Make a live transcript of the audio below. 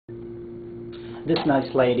This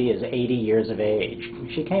nice lady is 80 years of age.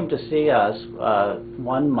 She came to see us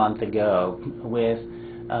 1 month ago with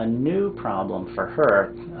a new problem for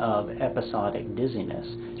her of episodic dizziness.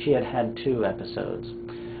 She had had 2 episodes.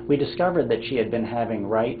 We discovered that she had been having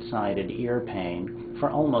right-sided ear pain for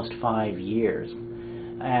almost 5 years,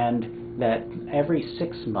 and that every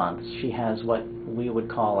 6 months she has what we would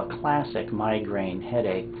call a classic migraine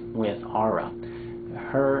headache with aura.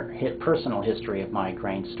 Her personal history of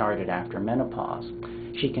migraine started after menopause.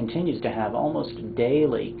 She continues to have almost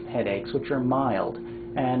daily headaches, which are mild,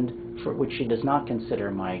 and for which she does not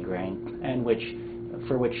consider migraine, and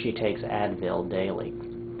for which she takes Advil daily.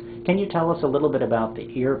 Can you tell us a little bit about the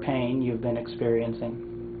ear pain you've been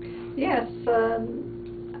experiencing? Yes,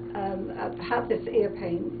 I've had this ear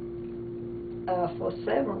pain for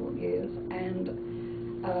several years, and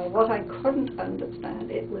what I couldn't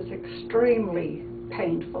understand, it was extremely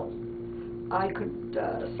painful. I could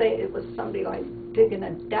say it was somebody like digging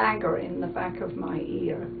a dagger in the back of my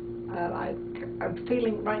ear. I'm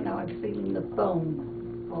feeling, right now I'm feeling the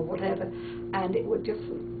bone or whatever, and it would just,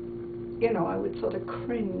 I would sort of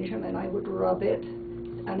cringe, and then I would rub it,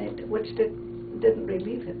 and which didn't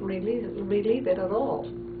relieve it at all.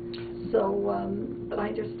 So, but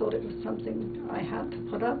I just thought it was something I had to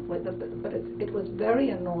put up with, but it was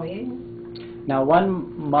very annoying. Now,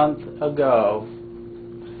 1 month ago,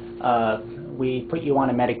 we put you on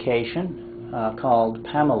a medication called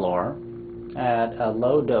Pamelor at a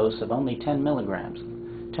low dose of only 10 milligrams.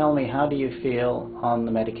 Tell me, how do you feel on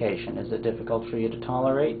the medication? Is it difficult for you to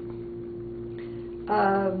tolerate?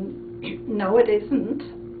 No, it isn't,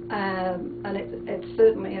 and it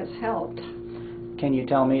certainly has helped. Can you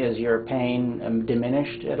tell me, is your pain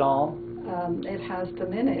diminished at all? It has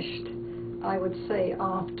diminished. I would say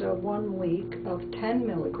after 1 week of 10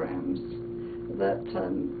 milligrams, that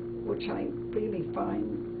which I really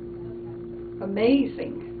find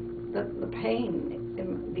amazing, that the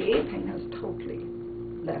ear pain has totally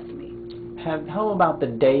left me. How about the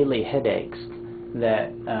daily headaches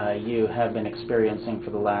that you have been experiencing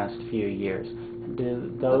for the last few years?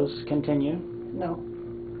 Do those continue? No,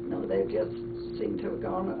 they just seem to have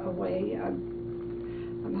gone away. I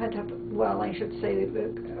might have, well, I should say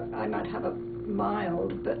I might have a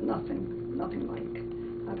mild, but nothing like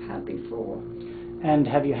I've had before. And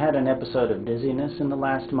have you had an episode of dizziness in the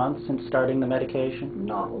last month since starting the medication?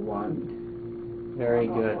 Not one. Very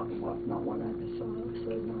good. Not one episode,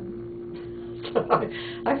 so none.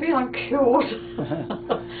 I feel I'm cured.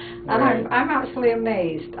 And I'm absolutely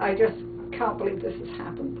amazed. I just can't believe this has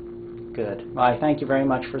happened. Good. Well, I thank you very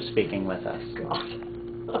much for speaking with us. God.